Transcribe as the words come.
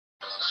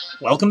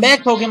Welcome back,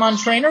 Pokemon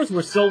trainers.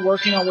 We're still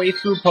working our way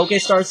through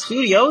PokeStar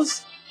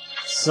Studios.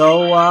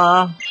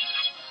 So,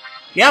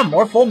 yeah,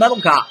 more Full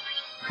Metal Cop.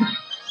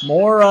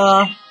 more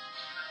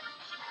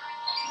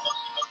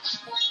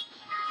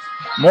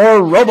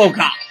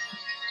RoboCop.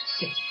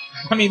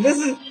 I mean,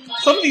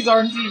 some of these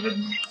aren't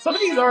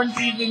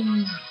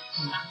even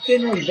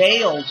thinly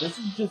veiled. This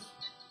is just...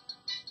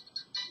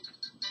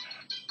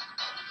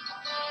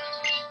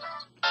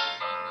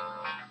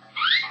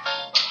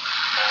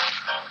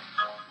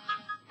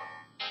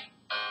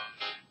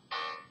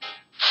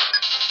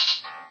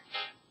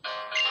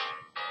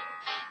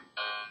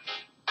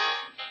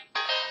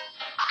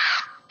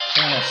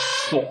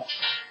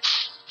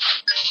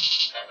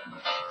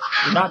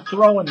 You're not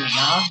throwing me,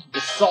 huh?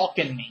 You're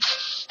sulking me.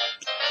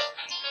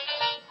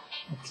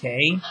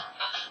 Okay.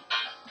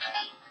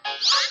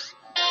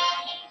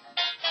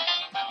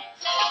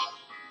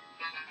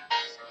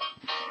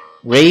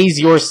 Raise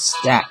your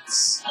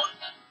stats.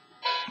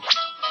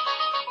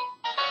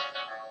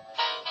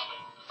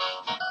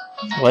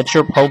 Let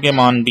your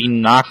Pokemon be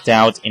knocked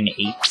out in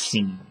 8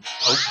 scenes.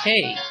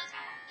 Okay.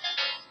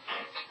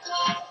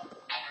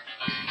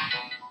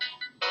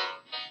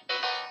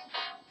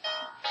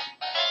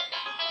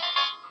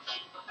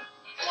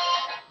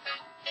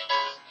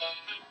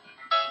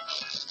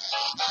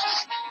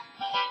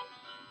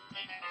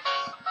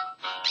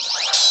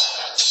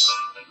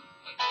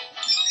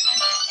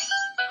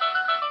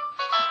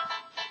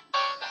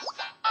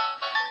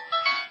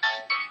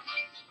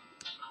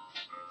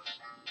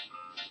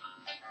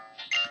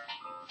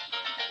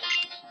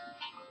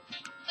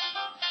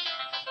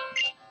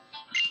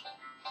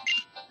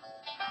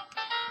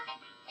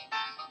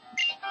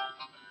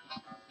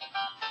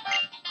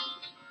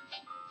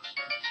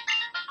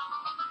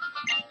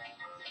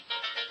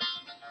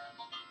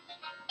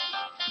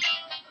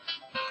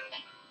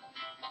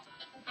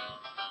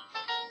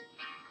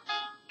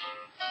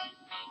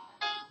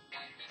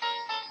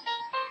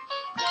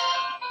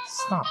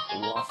 Stop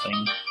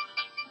bluffing.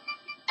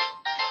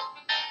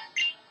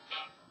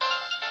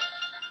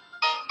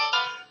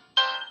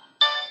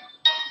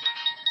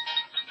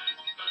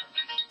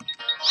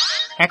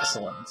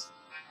 Excellent.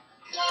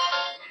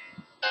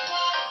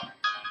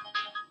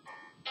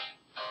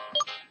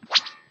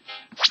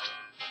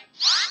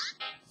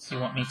 So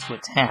you want me to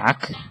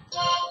attack,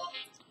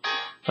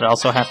 but I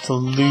also have to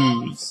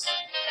lose.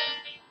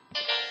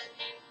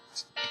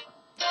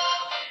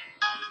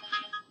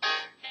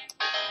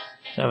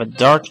 I have a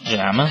Dark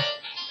Gem.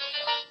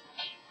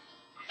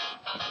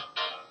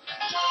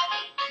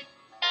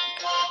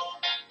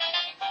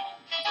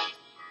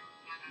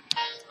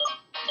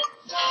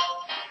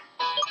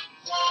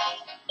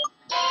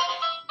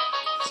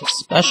 It's a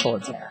special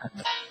attack.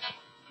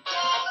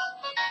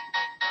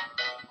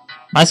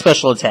 My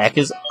special attack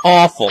is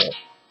awful.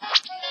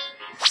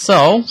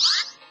 So,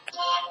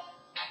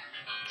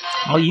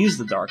 I'll use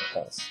the Dark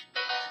Pulse.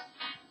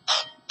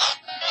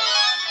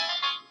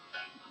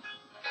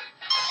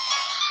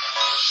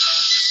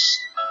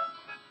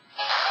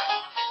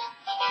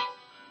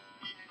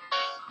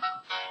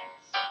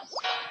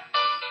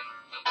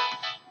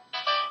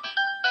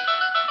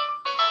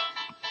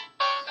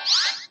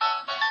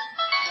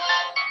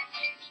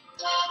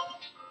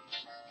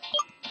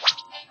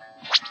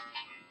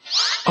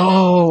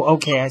 Oh,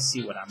 okay, I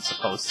see what I'm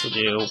supposed to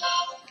do.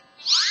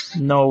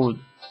 No.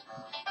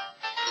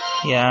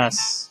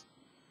 Yes.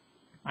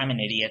 I'm an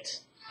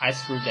idiot. I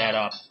screwed that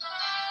up.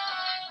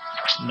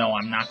 No,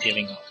 I'm not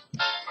giving up.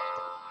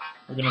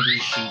 We're gonna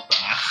reshoot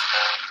that.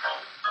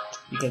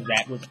 Because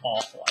that was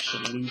awful. I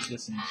should lose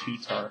this in 2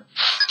 turns.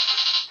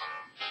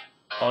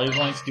 All you're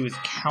going to do is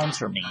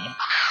counter me.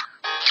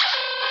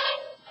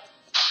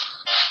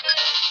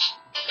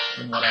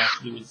 And what I have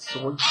to do is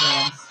Sword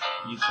Dance,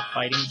 use the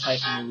fighting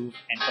type move,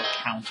 and he'll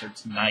counter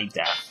to my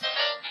death.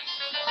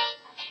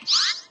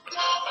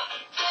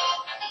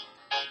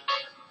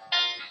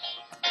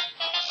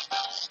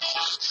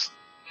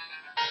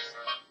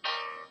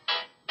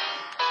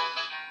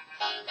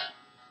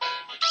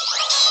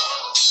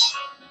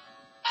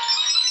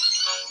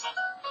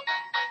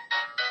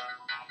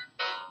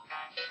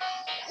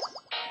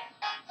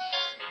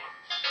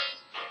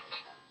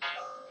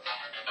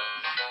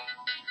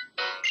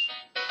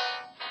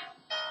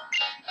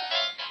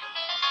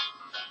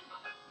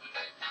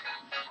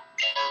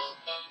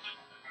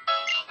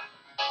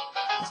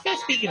 This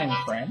guy's speaking in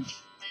French.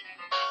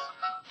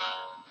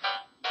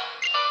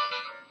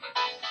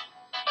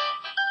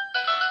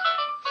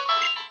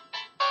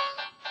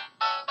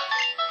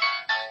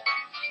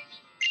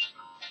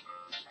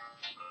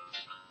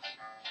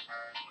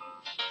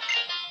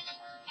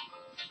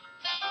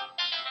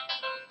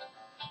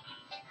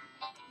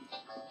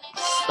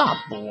 Stop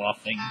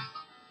bluffing.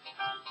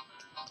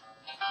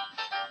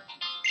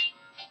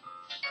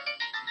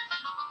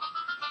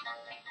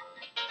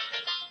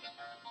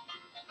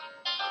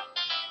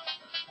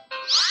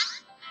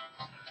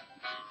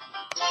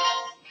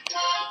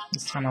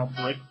 This time I'll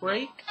Brick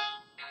Break.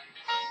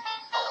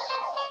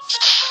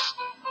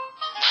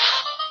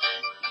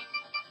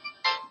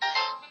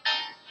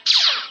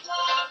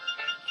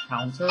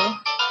 Counter.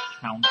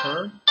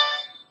 Counter.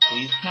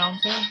 Please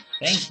counter.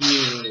 Thank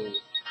you.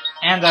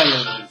 And I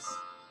lose.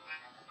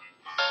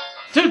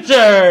 2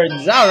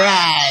 turns!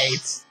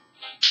 Alright!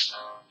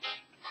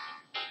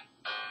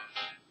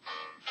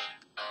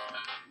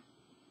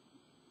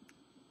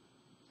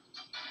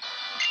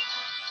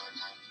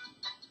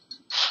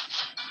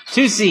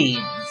 Two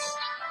scenes.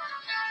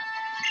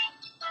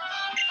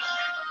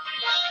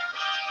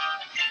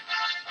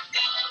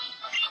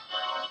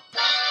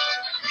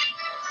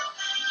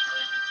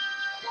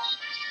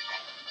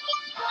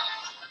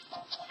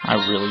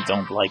 I really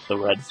don't like the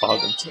Red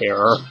Fog of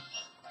Terror.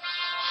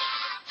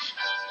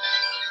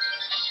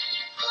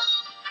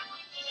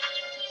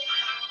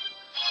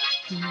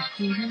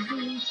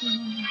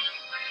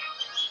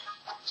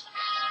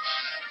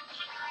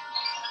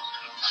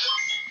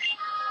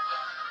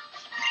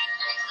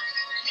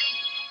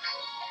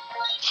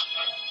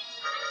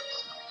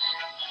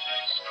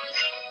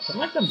 I'd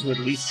like them to at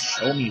least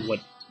show me what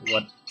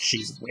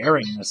she's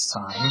wearing this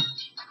time.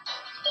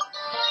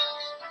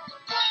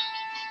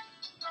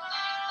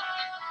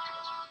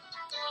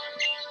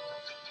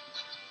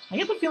 I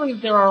get the feeling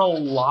that there are a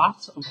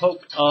lot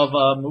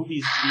of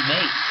movies to be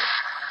made.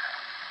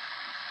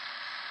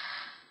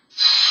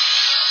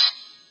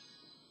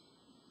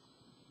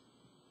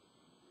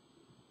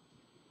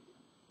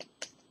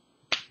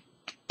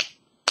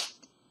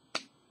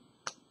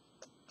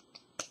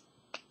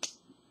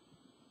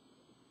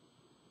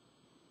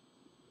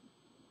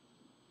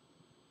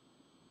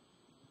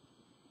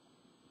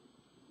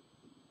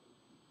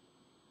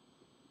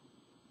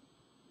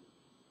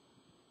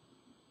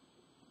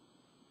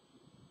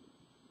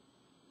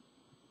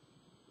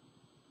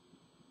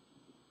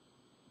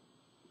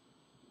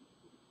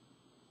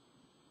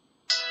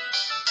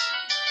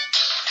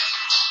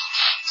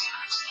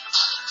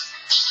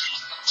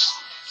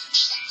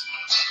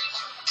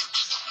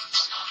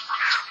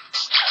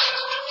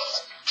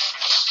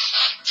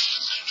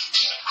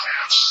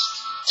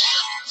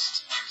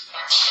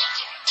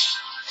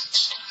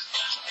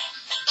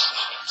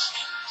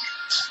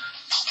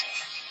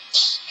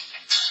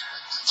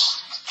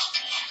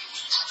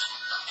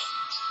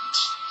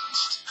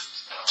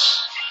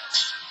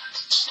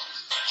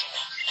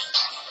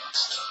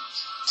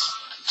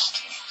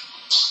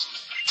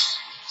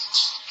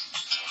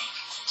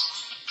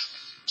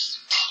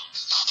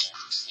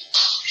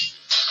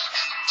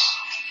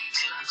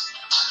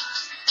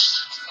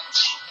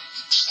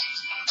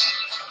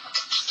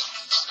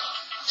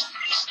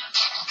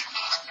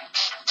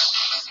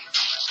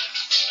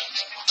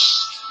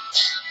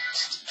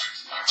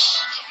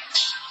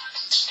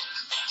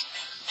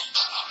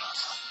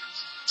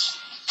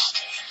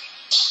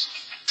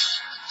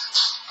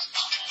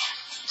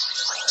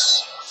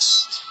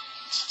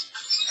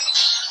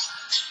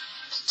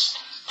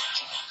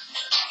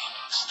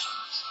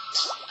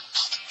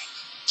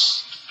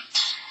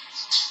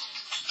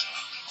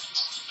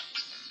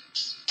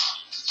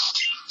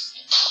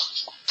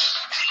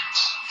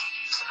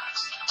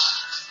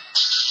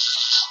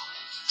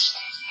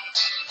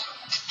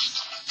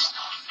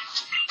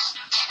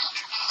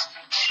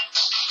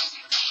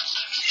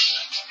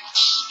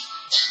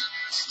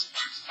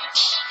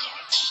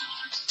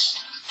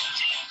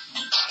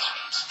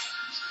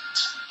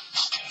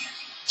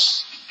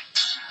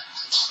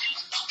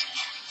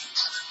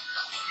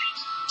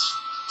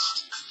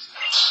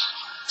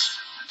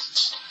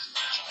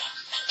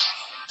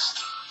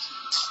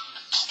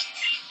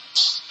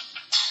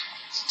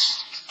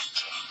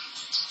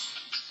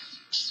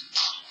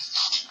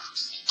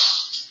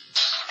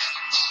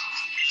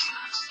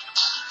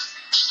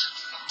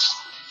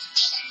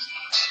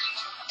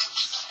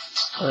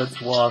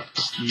 Let's walk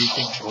the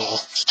fusing hole.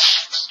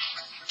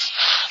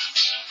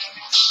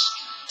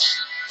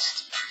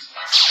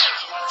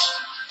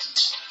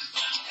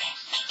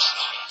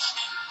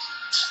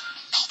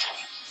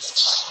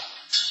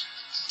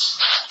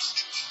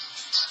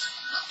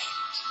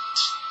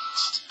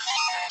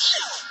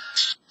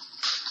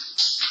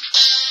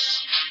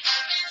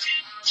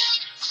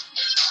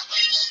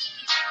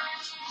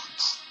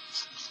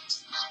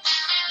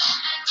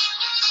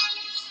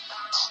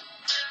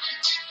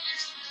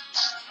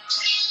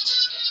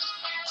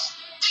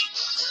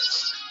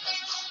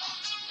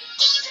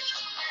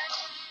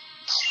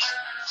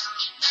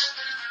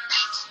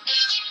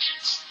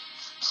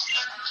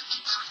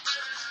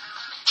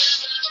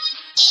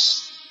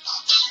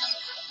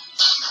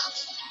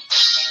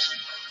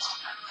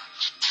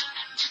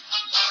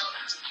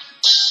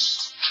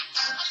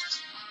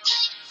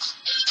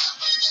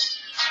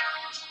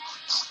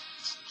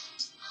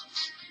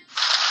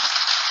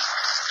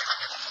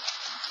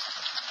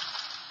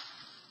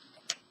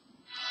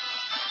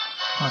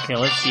 Okay,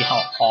 let's see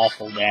how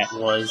awful that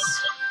was.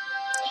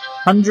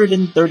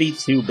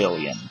 132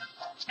 billion.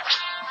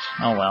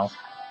 Oh well.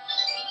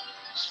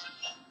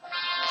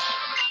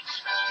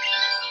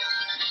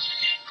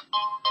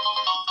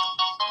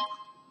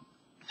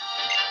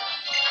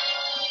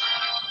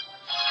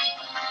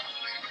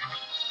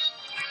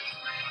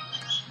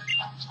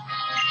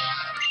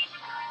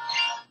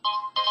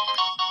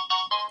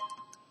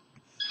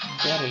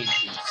 That lemonade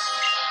juice.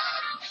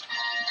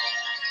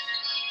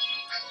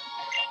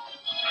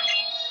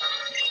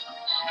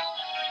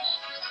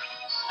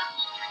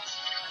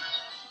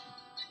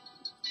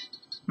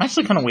 I'm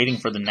actually kind of waiting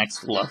for the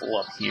next level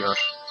up here.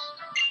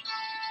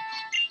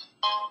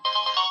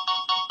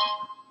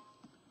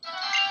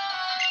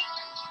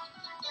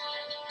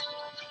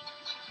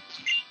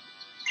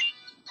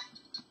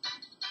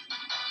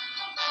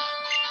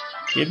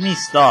 Give me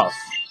stuff.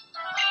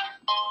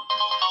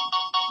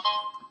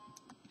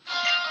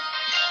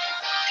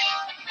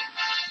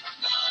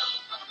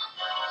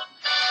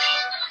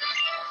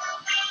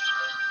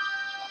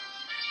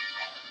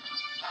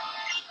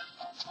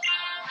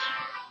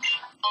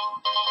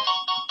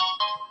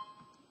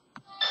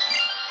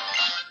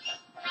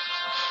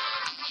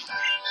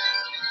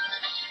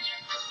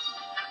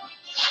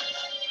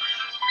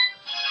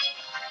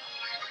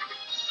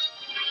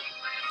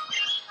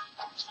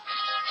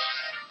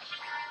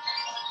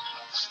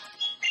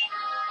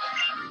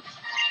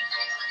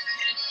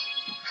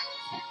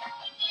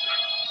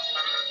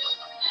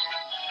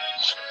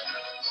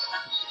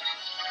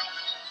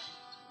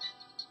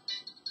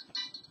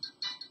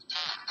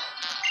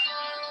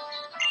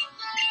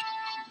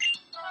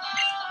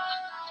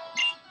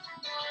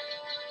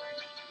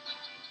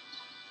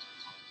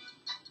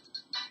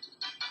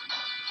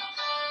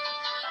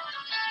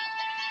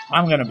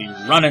 I'm gonna be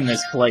running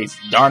this place,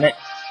 darn it.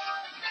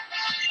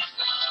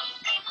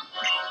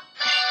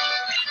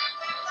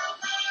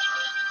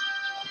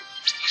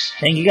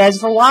 Thank you guys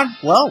for watching.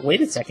 Well,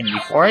 wait a second.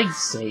 Before I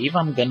save,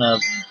 I'm gonna...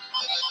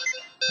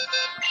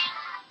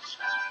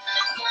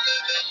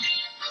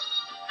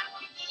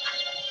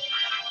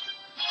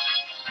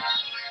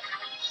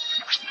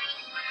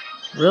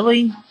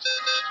 Really?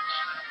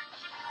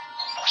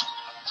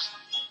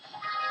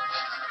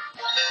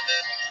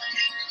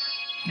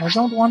 I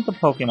don't want the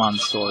Pokemon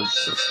storage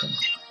system.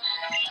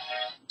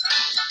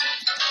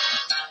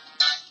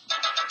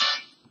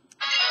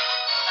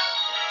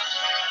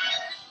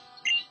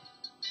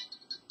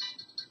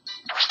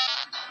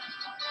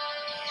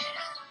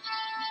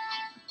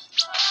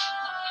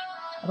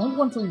 I don't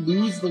want to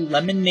lose the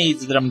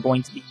lemonades that I'm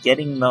going to be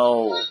getting,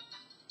 though.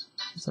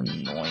 It's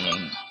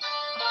annoying.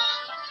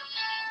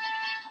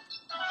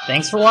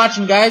 Thanks for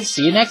watching, guys.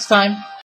 See you next time.